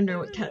also want to know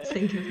what cats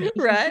think of me.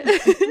 Right?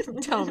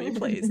 Tell me,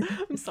 please.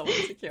 I'm so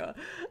insecure.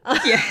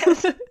 Yeah.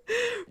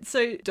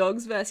 So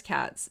dogs versus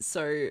cats.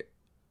 So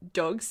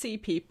dogs see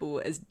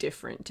people as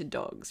different to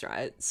dogs,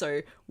 right?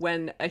 So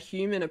when a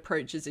human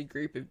approaches a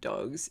group of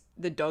dogs,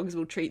 the dogs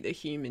will treat the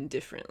human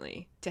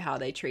differently to how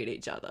they treat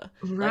each other.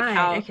 Right,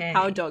 like okay.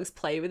 how dogs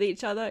play with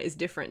each other is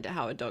different to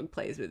how a dog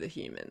plays with a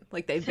human.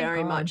 Like, they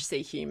very much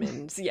see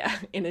humans,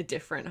 in a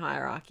different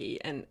hierarchy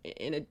and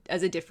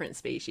as a different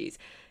species.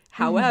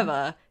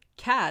 However,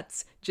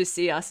 cats just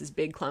see us as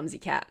big, clumsy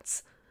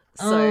cats.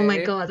 So, oh my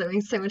god, that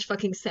makes so much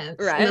fucking sense.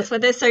 Right? And that's why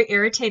they're so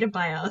irritated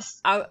by us.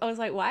 I was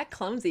like, why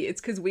clumsy?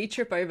 It's because we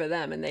trip over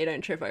them and they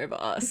don't trip over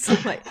us.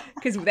 Like,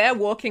 because they're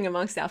walking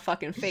amongst our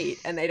fucking feet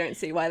and they don't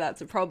see why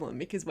that's a problem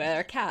because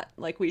we're a cat.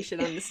 Like, we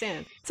should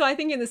understand. So I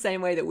think in the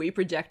same way that we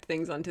project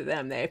things onto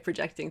them, they're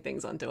projecting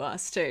things onto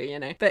us too, you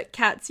know? But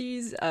cats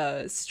use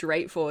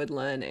straightforward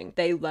learning.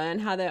 They learn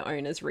how their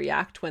owners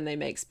react when they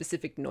make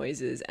specific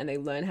noises, and they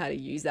learn how to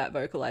use that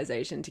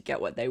vocalization to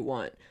get what they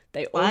want.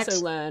 They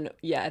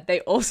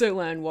also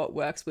learn what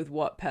works with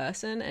what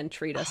person and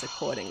treat us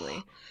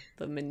accordingly.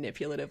 The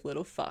manipulative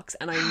little fucks.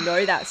 And I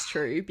know that's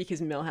true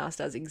because Milhouse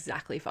does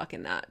exactly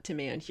fucking that to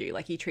me and Hugh.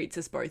 Like, he treats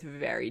us both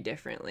very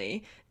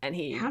differently, and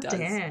he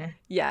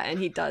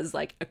does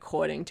like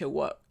according to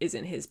what is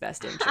in his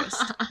best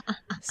interest.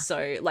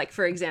 So, like,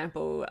 for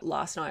example,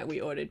 last night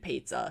we ordered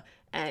pizza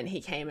and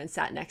he came and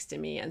sat next to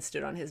me and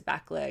stood on his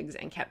back legs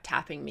and kept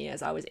tapping me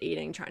as I was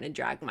eating, trying to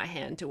drag my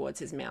hand towards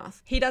his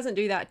mouth. He doesn't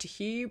do that to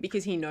Hugh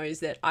because he knows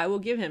that I will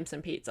give him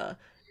some pizza.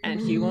 and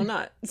he will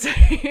not. So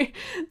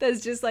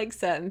there's just like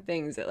certain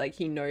things that like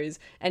he knows,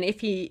 and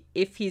if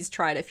he's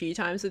tried a few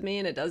times with me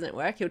and it doesn't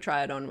work, he'll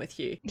try it on with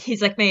Hugh.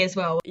 He's like me as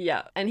well.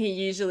 Yeah, and he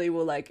usually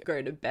will like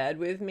go to bed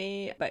with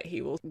me, but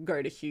he will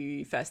go to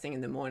Hugh first thing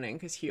in the morning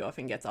because Hugh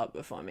often gets up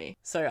before me.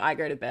 So I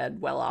go to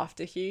bed well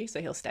after Hugh,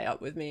 so he'll stay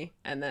up with me,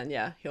 and then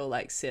yeah, he'll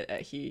like sit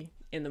at Hugh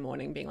in the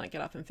morning being like,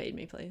 get up and feed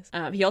me please.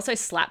 He also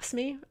slaps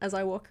me as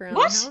I walk around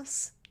the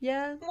house.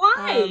 Yeah.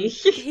 Why?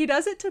 He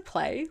does it to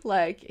play.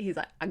 Like, he's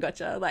like, I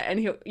gotcha. Like, and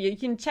you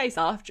can chase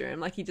after him.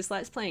 Like, he just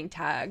likes playing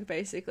tag,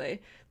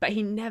 basically. But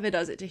he never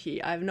does it to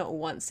Hugh. I've not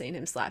once seen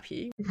him slap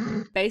Hugh.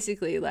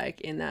 Basically, like,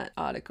 in that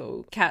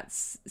article,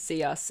 cats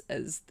see us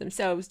as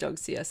themselves, dogs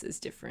see us as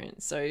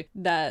different. So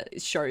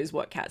that shows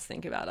what cats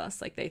think about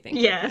us. Like, they think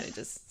we're kind of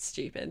just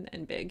stupid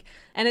and big.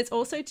 And it's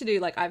also to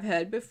do, like, I've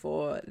heard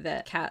before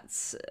that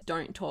cats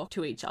don't talk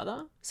to each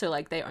other. So,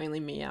 like, they only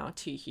meow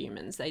to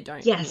humans. They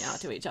don't meow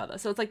to each other.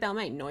 So it's like they'll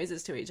make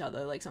noises to each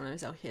other. Like, sometimes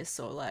they'll hiss,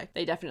 or like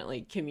they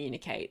definitely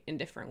communicate in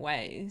different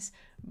ways,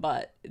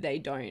 but they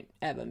don't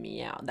ever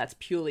meow. That's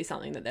purely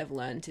something that they've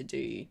learned to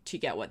do to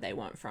get what they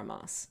want from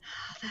us.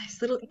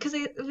 Those little, because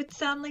it would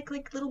sound like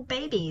little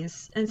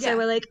babies, and so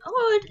we're like,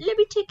 oh, let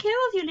me take care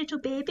of you, little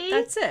baby.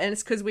 That's it. And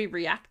it's because we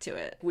react to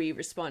it. We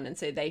respond, and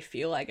so they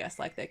feel, I guess,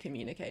 like they're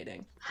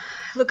communicating.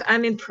 Look,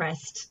 I'm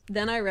impressed.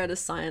 Then I read a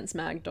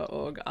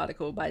sciencemag.org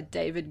article by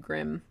David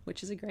Grimm,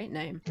 which is a great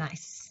name.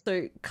 Nice.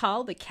 So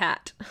Carl the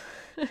cat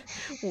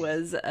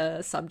was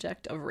a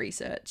subject of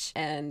research,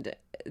 and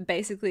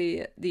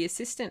basically the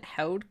assistant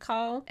held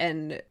Carl,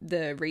 and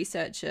the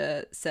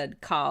researcher said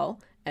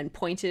Carl and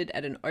pointed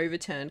at an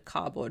overturned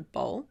cardboard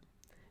bowl.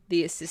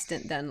 The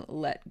assistant then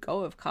let go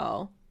of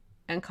Carl,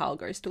 and Carl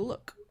goes to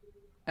look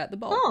at the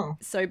bowl. Oh.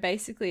 So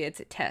basically it's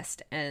a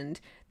test, and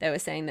they were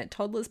saying that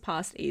toddlers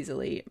passed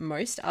easily.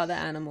 Most other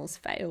animals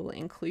fail,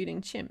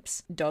 including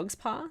chimps. Dogs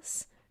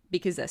pass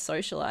because they're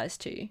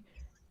socialized to,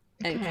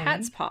 and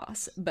cats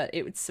pass, but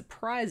it was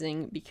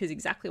surprising because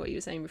exactly what you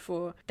were saying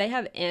before, they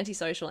have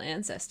antisocial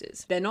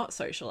ancestors. They're not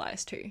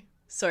socialized to.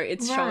 So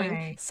it's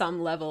showing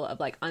some level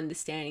of like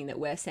understanding that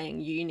we're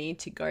saying you need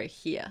to go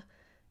here,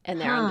 and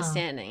they're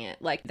understanding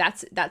it. Like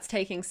that's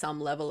taking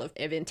some level of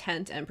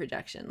intent and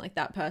projection. Like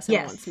that person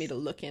wants me to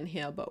look in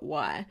here, but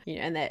why? You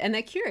know, and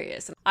they're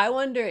curious. I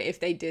wonder if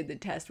they did the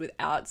test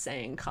without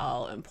saying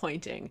Carl and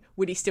pointing,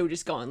 would he still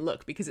just go and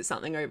look because it's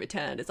something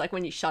overturned? It's like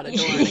when you shut a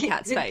door in a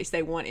cat's face,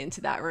 they want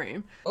into that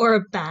room. Or a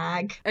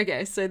bag.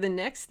 Okay, so the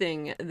next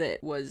thing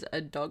that was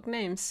a dog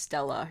named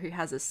Stella who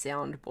has a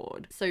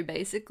soundboard. So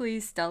basically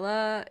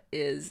Stella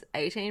is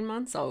 18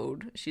 months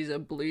old. She's a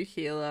blue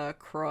heeler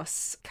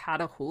cross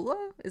Catahoula.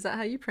 Is that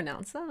how you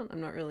pronounce that? I'm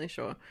not really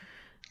sure.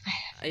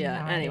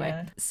 Yeah,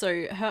 anyway.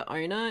 So her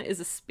owner is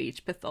a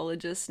speech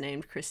pathologist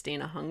named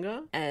Christina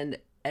Hunger, and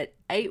at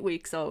 8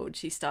 weeks old,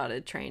 she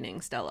started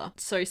training Stella.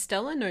 So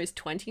Stella knows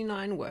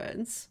 29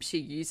 words. She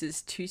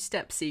uses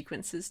 2-step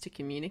sequences to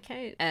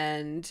communicate,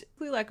 and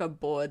like a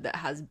board that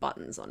has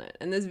buttons on it.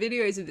 And there's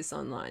videos of this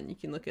online. You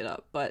can look it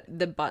up. But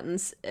the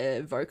buttons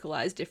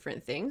vocalize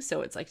different things.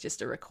 So it's like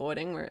just a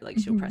recording where like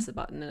she'll press a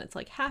button and it's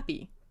like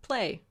happy,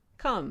 play,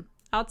 come,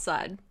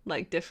 outside,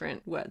 like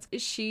different words.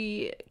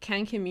 She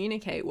can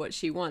communicate what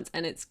she wants,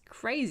 and it's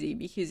crazy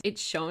because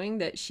it's showing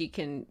that she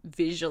can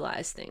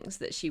visualize things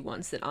that she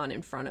wants that aren't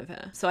in front of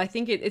her. So I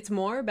think it's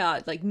more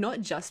about like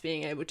not just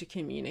being able to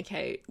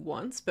communicate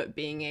wants, but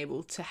being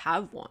able to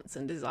have wants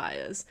and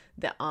desires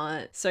that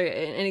aren't. So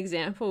an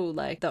example,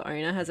 like the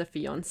owner has a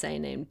fiance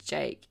named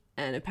Jake,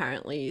 and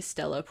apparently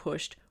Stella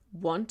pushed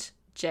want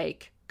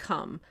Jake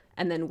come,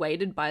 and then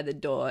waited by the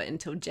door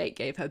until Jake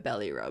gave her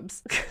belly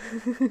rubs.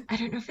 I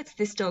don't know if it's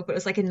this dog, but it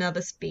was like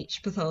another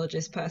speech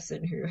pathologist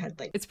person who had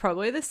like... It's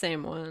probably the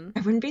same one.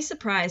 I wouldn't be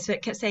surprised, but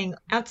it kept saying,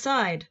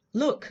 outside,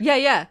 look.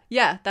 Yeah,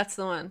 that's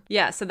the one.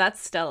 Yeah, so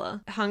that's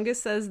Stella. Hunger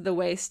says the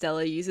way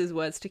Stella uses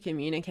words to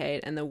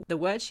communicate and the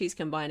word she's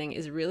combining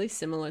is really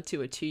similar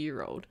to a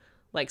 2-year-old.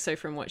 Like, so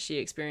from what she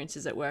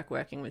experiences at work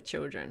working with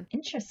children.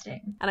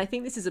 Interesting. And I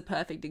think this is a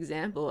perfect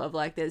example of,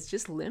 like, there's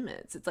just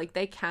limits. It's like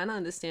they can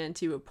understand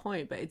to a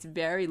point, but it's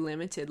very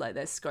limited, like,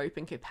 their scope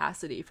and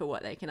capacity for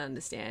what they can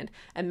understand.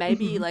 And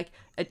maybe, like,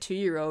 a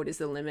 2-year-old is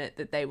the limit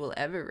that they will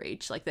ever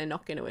reach. Like, they're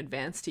not going to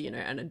advance to, you know,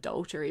 an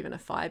adult or even a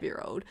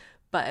 5-year-old.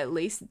 But at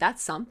least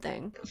that's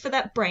something. For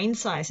that brain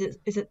size,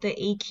 is it the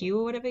EQ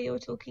or whatever you were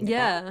talking about?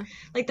 Yeah.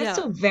 Like, that's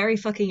still very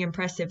fucking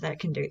impressive that it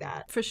can do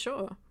that. For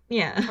sure.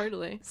 Yeah.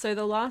 Totally. So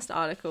the last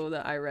article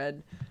that I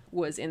read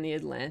was in The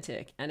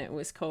Atlantic, and it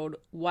was called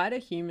Why Do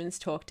Humans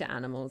Talk to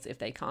Animals If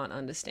They Can't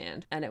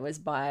Understand? And it was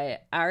by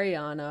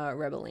Ariana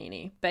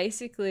Rebellini.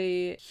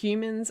 Basically,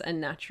 humans are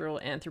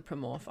natural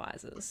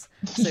anthropomorphizers.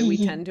 So we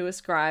tend to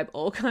ascribe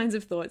all kinds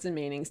of thoughts and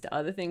meanings to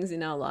other things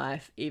in our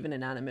life, even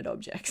inanimate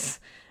objects.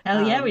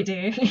 Hell yeah, we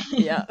do.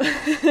 Yeah.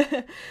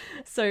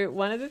 So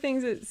one of the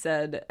things it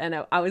said,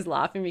 and I was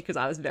laughing because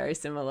I was very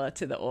similar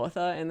to the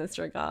author in this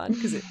regard,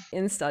 because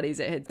in studies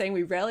it had saying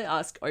we rarely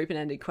ask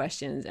open-ended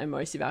questions, and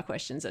most of our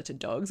questions are to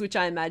dogs, which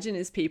I imagine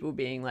is people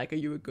being like, are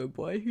you a good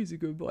boy? Who's a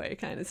good boy?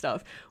 Kind of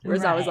stuff.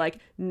 Whereas I was like,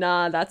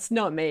 nah, that's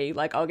not me.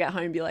 Like, I'll get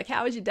home and be like,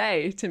 how was your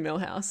day, to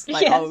Millhouse?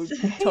 Like, I'll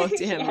talk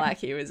to him like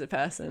he was a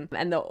person.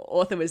 And the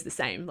author was the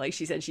same. Like,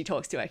 she said she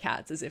talks to her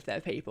cats as if they're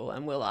people,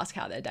 and we'll ask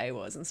how their day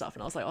was and stuff.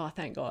 And I was like, oh,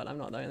 thank God I'm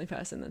not the only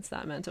person that's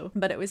that mental.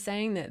 But it was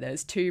saying that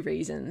there's two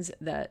reasons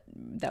that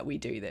we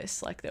do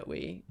this, like that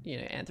we,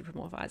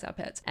 anthropomorphize our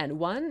pets. And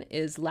one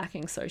is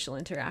lacking social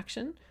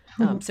interaction.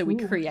 So we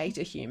create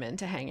a human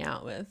to hang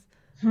out with.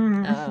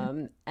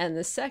 And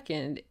the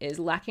second is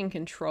lacking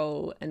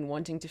control and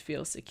wanting to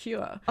feel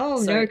secure.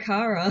 Oh, no,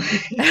 Cara.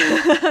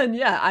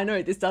 Yeah, I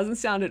know, this doesn't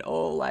sound at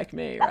all like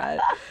me, right?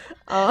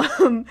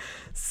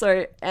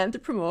 So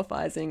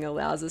anthropomorphizing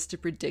allows us to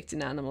predict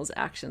an animal's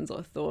actions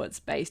or thoughts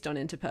based on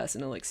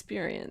interpersonal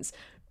experience,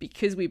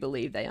 because we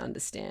believe they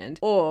understand,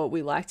 or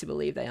we like to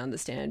believe they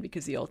understand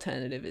because the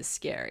alternative is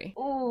scary.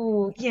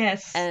 Oh,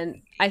 yes.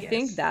 And I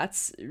think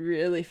that's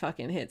really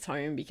fucking hits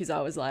home, because I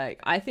was like,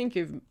 I think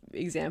of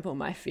example,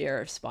 my fear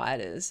of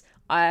spiders.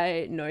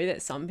 I know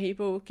that some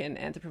people can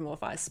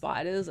anthropomorphize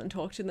spiders and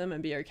talk to them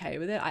and be okay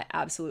with it. I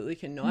absolutely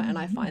cannot. And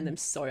I find them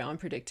so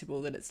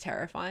unpredictable that it's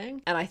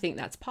terrifying. And I think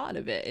that's part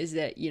of it, is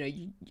that,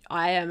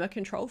 I am a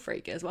control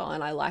freak as well.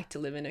 And I like to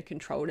live in a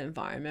controlled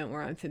environment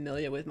where I'm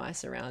familiar with my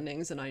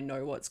surroundings and I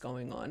know what's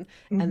going on.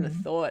 And the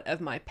thought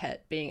of my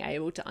pet being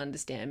able to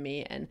understand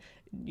me and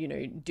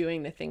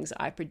doing the things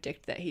I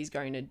predict that he's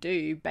going to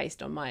do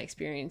based on my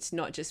experience,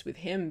 not just with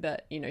him,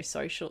 but,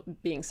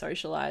 being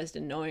socialized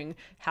and knowing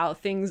how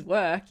things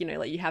work,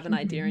 like you have an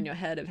idea in your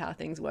head of how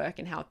things work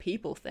and how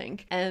people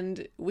think.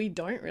 And we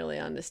don't really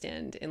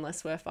understand,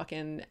 unless we're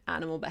fucking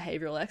animal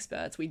behavioral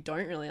experts, we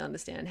don't really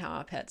understand how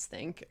our pets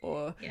think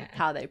or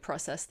how they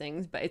process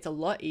things. But it's a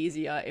lot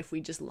easier if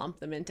we just lump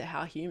them into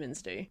how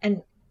humans do.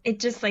 And it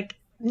just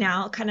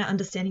now kind of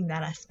understanding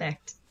that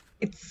aspect,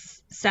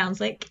 sounds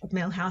like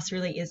Millhouse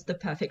really is the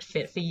perfect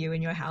fit for you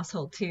and your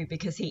household too,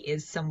 because he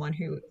is someone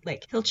who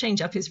he'll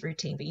change up his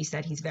routine, but you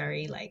said he's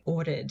very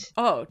ordered.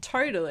 Oh,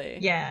 totally.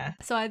 Yeah.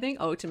 So I think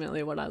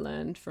ultimately what I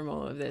learned from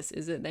all of this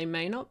is that they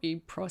may not be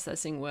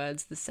processing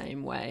words the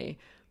same way,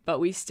 but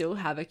we still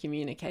have a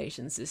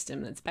communication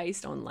system that's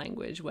based on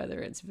language, whether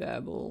it's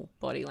verbal,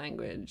 body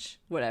language,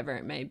 whatever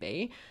it may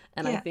be.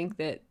 And I think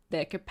that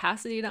their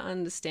capacity to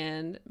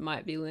understand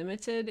might be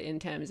limited in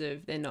terms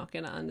of they're not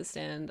going to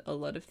understand a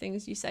lot of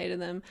things you say to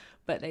them,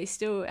 but they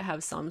still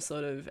have some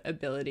sort of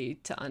ability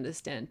to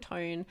understand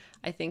tone.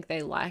 I think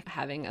they like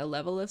having a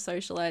level of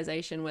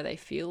socialization where they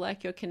feel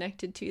like you're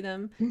connected to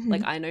them.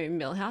 Like, I know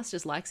Millhouse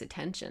just likes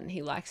attention.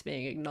 He likes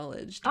being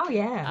acknowledged. Oh,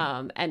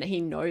 yeah. And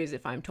he knows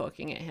if I'm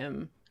talking at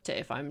him, to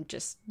if I'm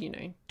just,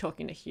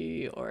 talking to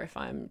Hugh, or if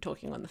I'm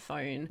talking on the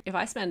phone. If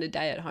I spend a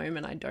day at home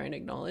and I don't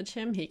acknowledge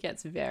him, he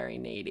gets very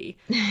needy.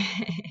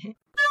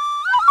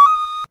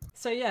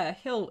 So yeah,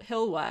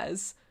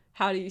 hill-wise,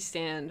 how do you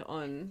stand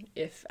on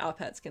if our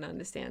pets can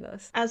understand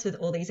us? As with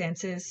all these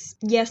answers,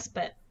 yes,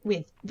 but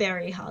with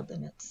very hard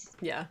limits.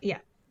 Yeah. Yeah.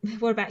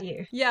 What about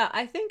you? Yeah,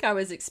 I think I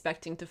was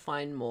expecting to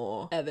find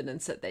more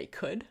evidence that they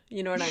could.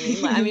 You know what I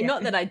mean?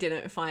 Not that I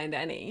didn't find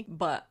any,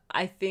 but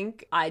I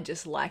think I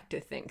just like to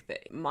think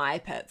that my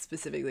pet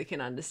specifically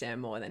can understand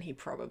more than he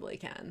probably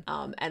can.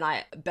 And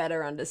I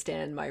better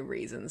understand my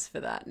reasons for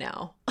that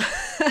now.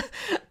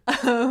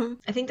 I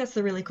think that's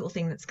the really cool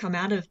thing that's come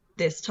out of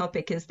this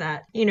topic, is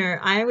that,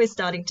 I was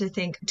starting to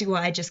think, do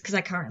I just, because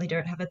I currently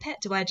don't have a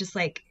pet, do I just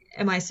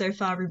am I so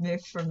far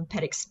removed from the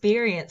pet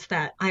experience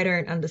that I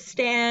don't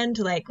understand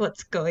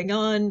what's going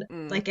on?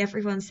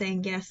 Everyone's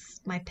saying,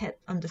 yes, my pet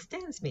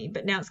understands me,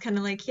 but now it's kind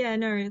of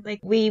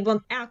we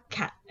want our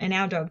cat and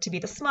our dog to be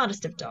the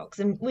smartest of dogs,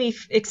 and we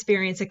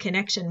experience a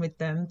connection with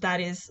them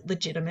that is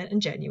legitimate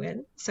and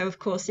genuine. So of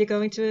course you're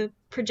going to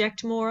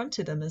project more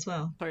onto them as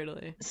well.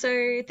 Totally.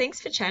 So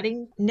thanks for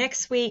chatting.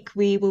 Next week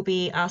we will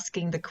be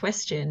asking the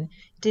question,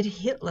 did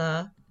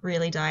Hitler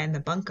really die in the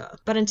bunker?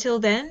 But until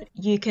then,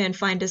 you can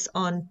find us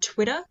on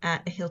Twitter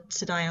at A Hill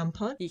to Die On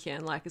Pod. You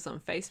can like us on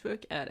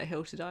Facebook at A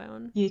Hill to Die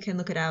On. You can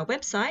look at our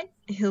website,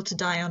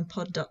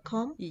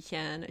 ahilltodieonpod.com. You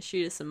can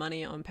shoot us some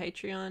money on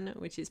Patreon,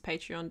 which is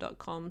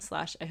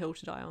patreon.com/A Hill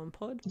to Die On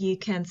Pod. You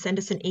can send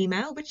us an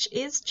email, which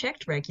is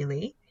checked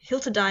regularly,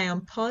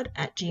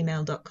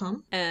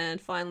 hilltodieonpod@gmail.com. And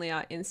finally,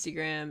 our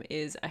Instagram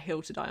is A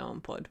Hill to Die On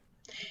Pod.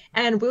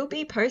 And we'll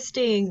be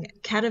posting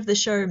Cat of the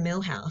Show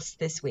Millhouse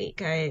this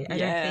week. I don't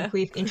think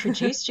we've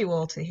introduced you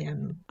all to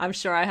him. I'm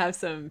sure I have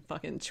some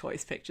fucking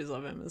choice pictures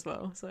of him as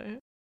well.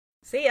 So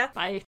see ya. Bye.